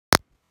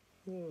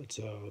It's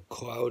a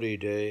cloudy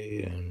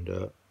day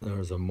and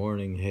there's a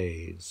morning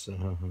haze.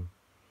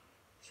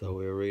 So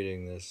we're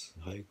reading this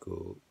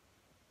haiku.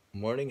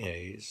 Morning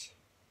haze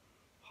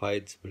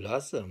hides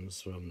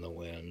blossoms from the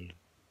wind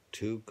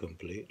too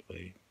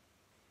completely.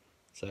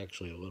 It's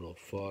actually a little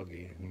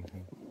foggy.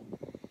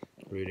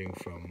 Reading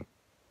from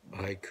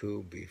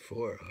Haiku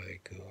Before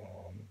Haiku.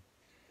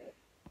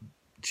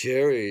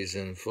 Cherries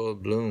in full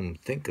bloom,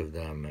 think of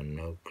them, and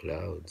no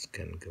clouds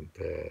can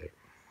compare.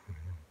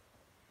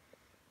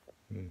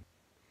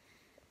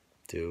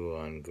 Dew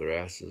on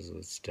grasses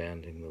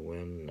withstanding the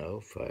wind, no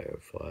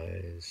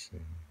fireflies.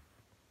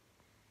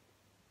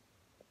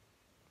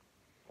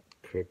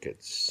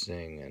 Crickets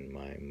sing and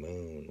my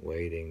moon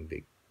waiting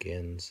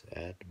begins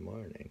at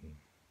morning.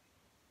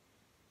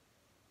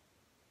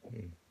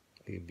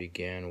 We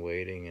began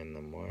waiting in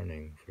the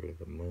morning for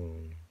the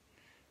moon.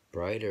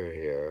 Brighter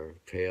here,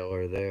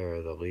 paler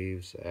there, the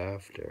leaves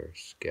after,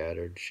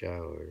 scattered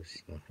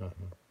showers.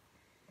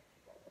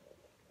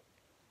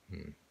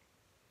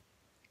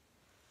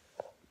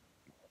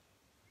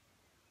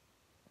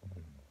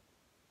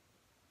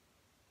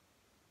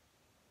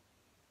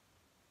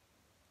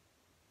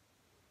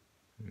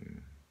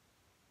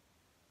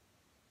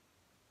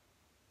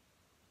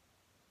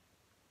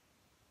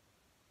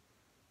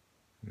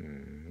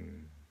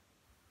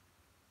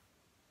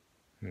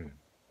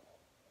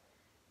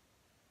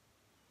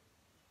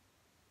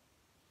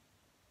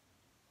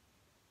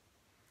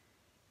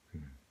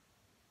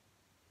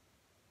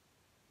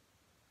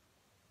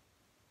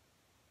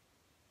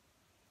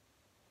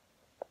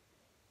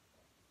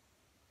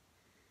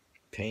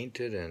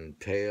 Painted in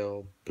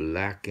pale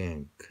black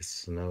ink,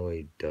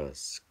 snowy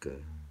dusk.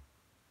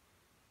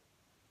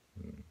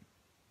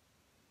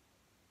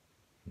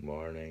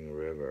 Morning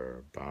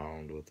river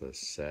bound with a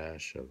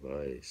sash of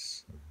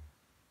ice.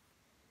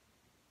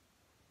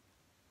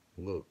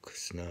 Look,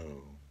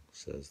 snow,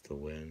 says the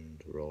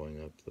wind,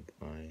 rolling up the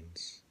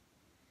blinds.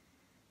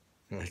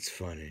 That's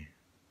funny.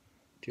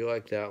 Do you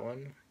like that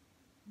one?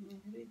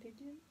 Read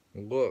again.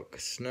 Look,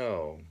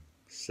 snow,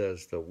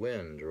 says the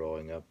wind,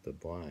 rolling up the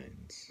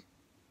blinds.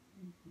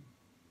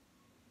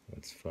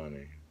 That's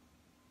funny.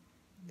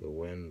 The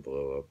wind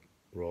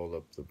rolled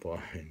up the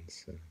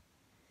blinds.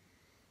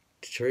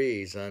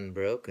 Trees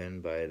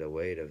unbroken by the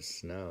weight of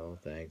snow,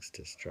 thanks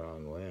to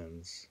strong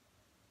winds.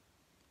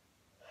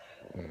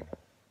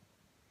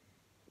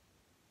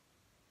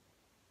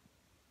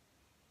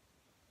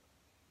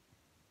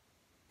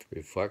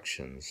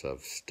 Reflections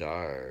of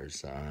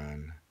stars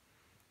on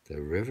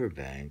the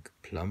riverbank,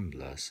 plum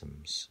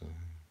blossoms.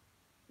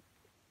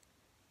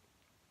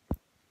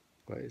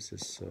 Why is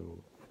this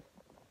so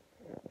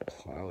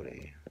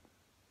cloudy?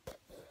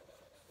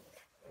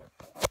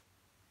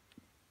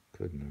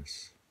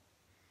 Goodness.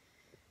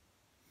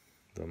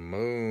 The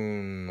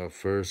moon, the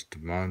first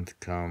month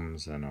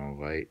comes, and a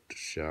light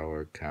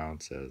shower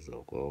counts as a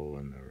lull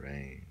in the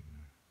rain.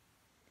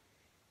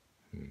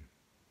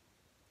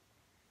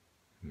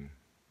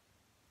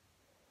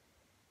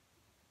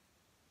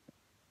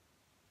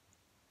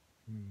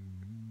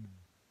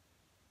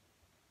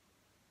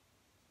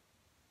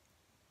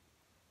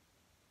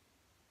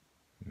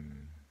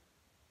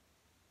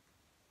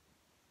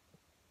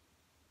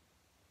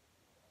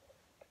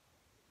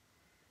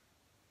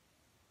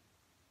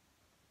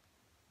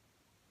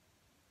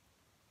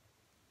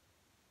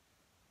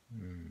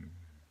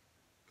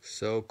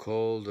 So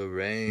cold a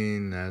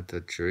rain that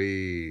the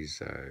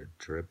trees are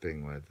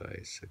dripping with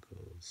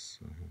icicles.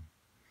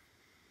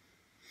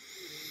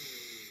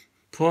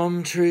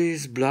 Plum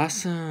trees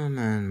blossom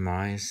and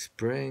my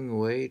spring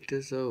wait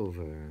is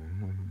over.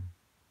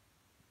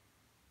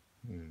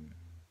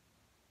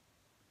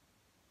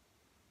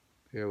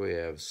 Here we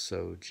have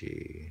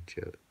Sogi.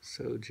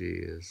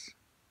 Sogi is,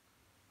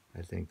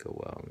 I think, a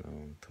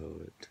well-known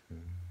poet.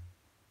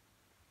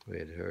 We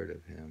had heard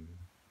of him.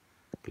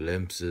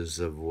 Glimpses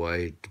of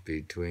white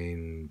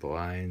between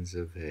blinds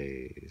of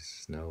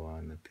haze, snow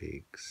on the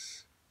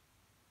peaks.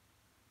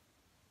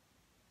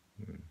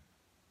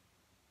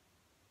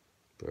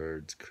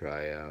 Birds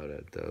cry out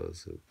at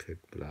those who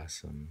pick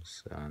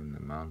blossoms on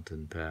the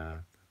mountain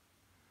path.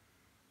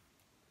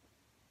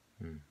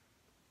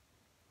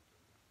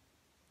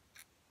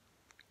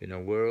 In a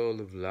world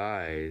of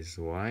lies,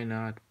 why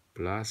not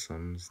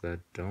blossoms that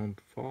don't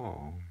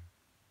fall?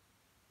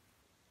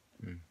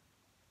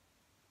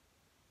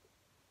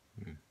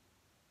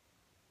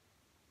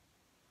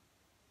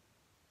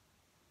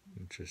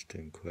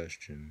 Interesting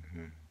question.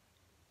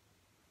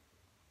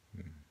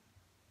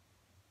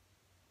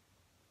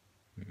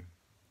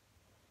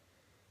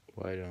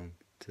 Why don't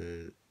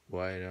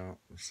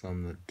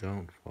some that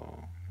don't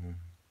fall?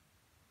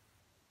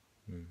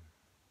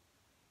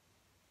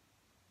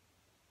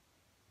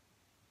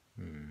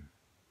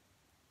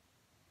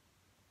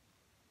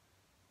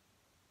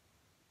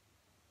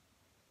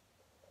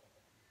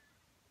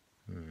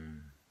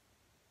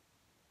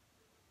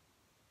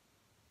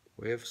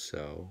 If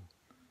so,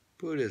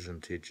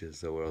 Buddhism teaches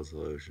the world's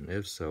illusion.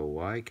 If so,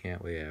 why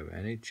can't we have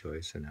any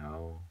choice in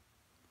how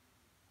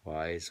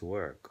wise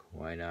work?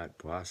 Why not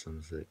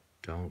blossoms that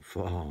don't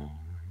fall.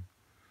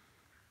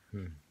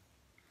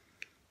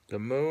 The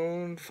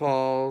moon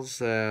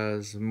falls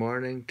as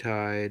morning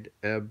tide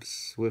ebbs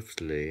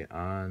swiftly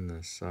on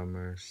the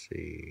summer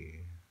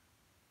sea,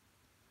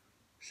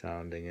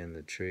 sounding in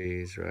the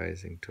trees,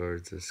 rising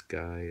towards the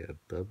sky, a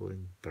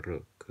bubbling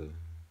brook.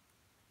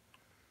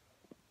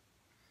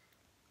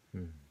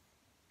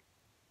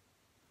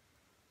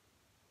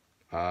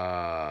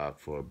 Ah,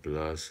 for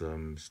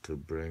blossoms to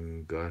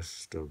bring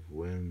gust of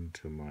wind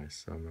to my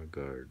summer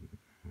garden,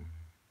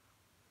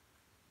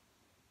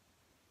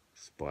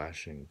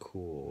 splashing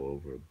cool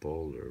over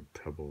boulder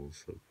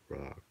pebbles of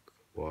rock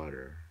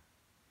water.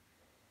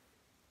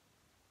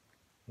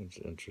 It's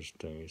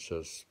interesting. He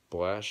says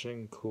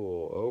splashing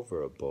cool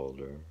over a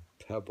boulder,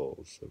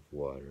 pebbles of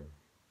water.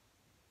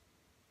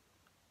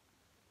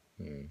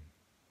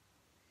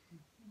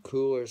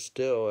 Cooler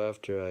still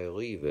after I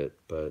leave it,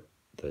 but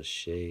the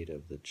shade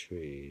of the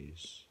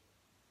trees.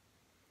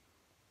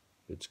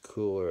 It's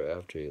cooler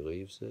after he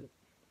leaves it.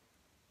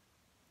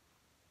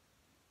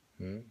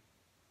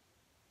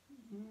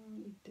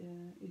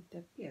 It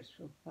appears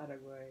from far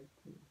away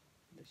to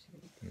the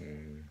shade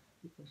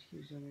because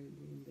he's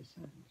already in the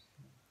sun.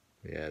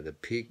 So Yeah, the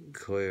peak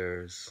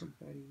clears.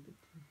 comparing the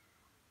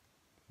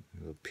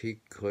two. The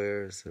peak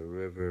clears, the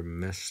river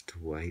mist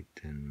white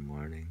in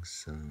morning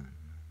sun.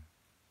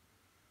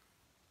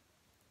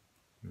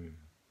 Why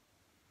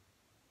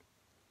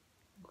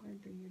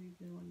do you read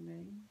the own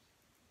names?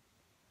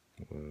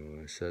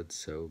 Well, I said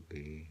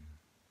Sogi.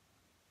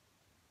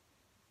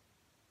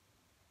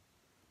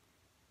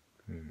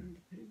 And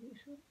the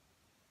previous one?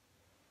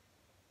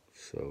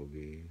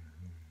 Sogi.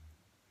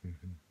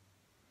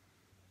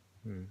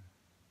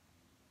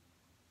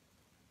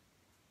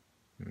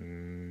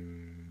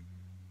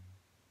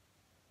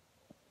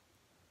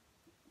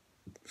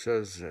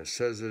 Says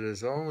it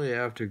is only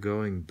after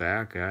going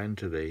back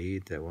into the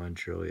heat that one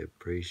truly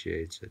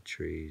appreciates a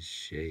tree's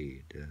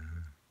shade.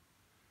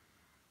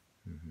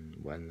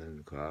 When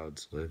the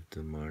clouds lift,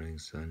 the morning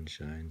sun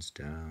shines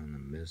down, the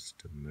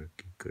mist of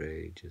murky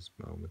gray just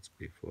moments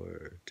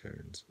before it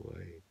turns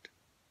white.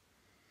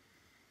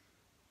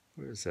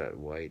 Where's that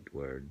white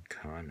word,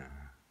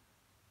 kana?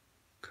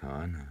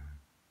 Kana.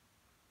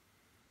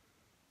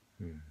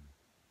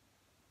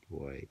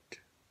 White.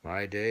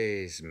 My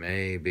days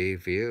may be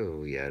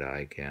few, yet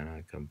I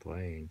cannot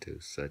complain to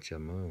such a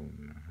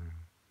moon.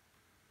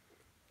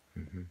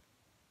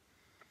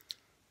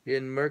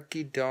 In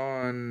murky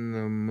dawn,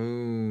 the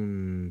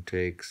moon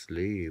takes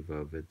leave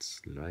of its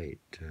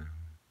light.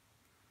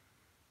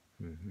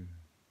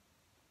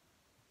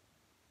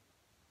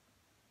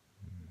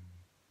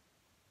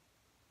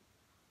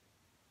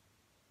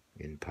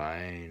 In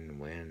pine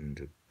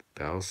wind,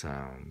 bell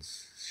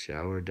sounds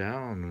shower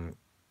down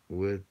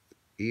with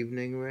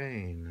evening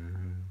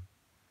rain.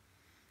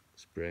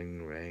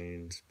 Spring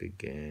rains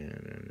begin,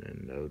 and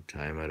in no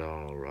time at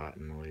all,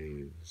 rotten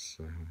leaves.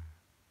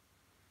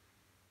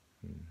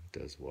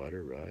 Does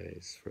water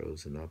rise,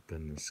 frozen up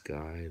in the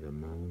sky, the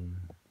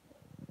moon?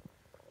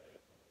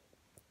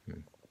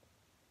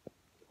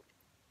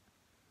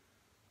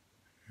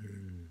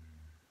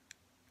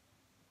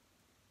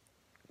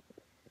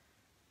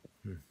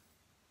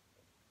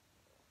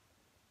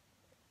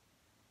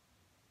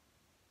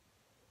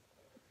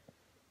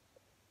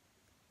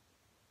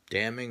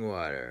 Damming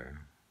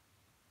water,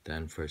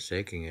 then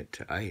forsaking it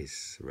to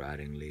ice,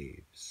 rotting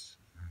leaves.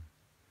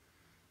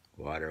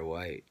 Water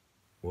white,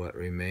 what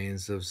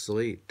remains of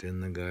sleet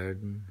in the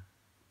garden?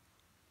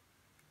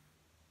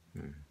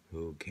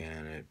 Who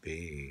can it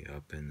be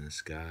up in the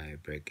sky,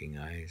 breaking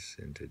ice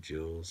into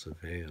jewels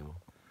of hail?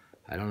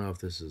 I don't know if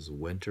this is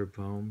winter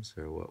poems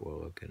or what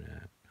we're looking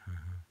at.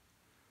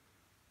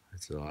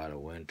 It's a lot of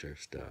winter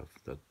stuff.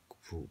 The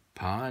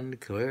pond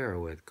clear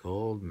with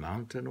cold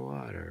mountain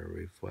water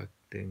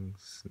reflecting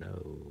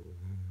snow.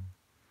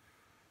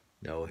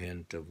 No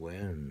hint of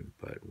wind,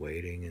 but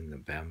waiting in the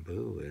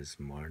bamboo is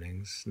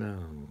morning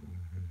snow.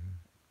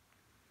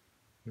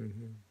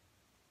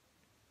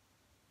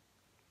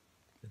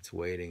 It's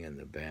waiting in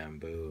the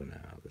bamboo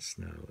now, the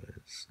snow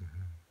is.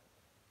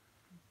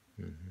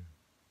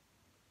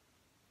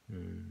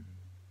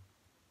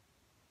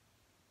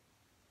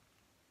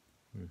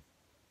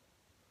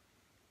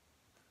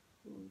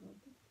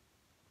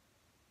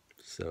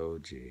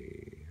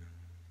 Sogi.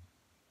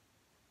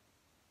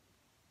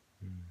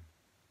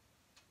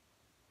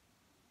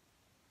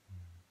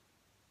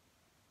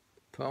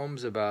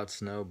 Poems about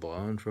snow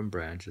blown from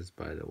branches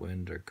by the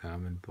wind are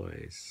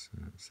commonplace.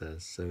 It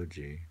says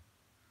Sogi.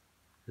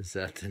 Is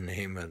that the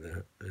name of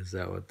is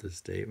that what the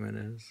statement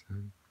is?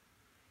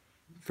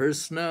 For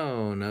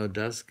snow, no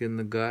dusk in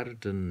the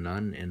garden,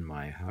 none in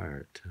my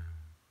heart.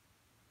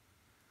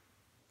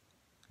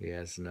 He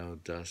has no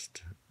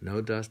dust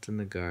in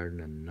the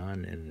garden, and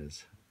none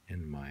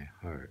in my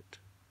heart.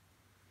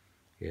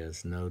 He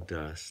has no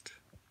dust.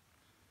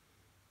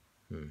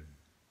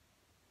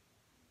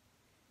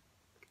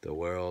 The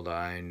world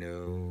I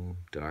knew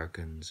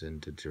darkens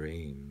into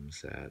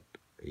dreams at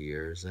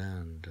year's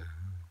end.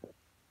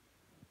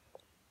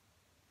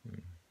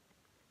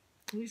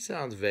 He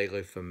sounds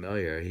vaguely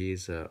familiar.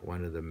 He's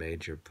one of the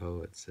major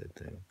poets, I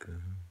think.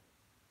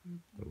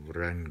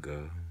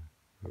 Renga,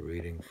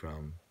 reading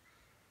from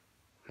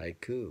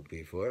Haiku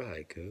Before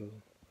Haiku.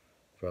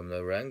 From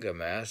the Renga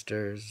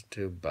Masters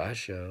to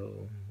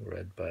Basho,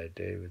 read by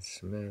David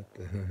Smith.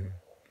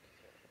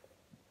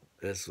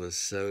 This was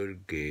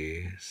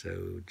Sogi.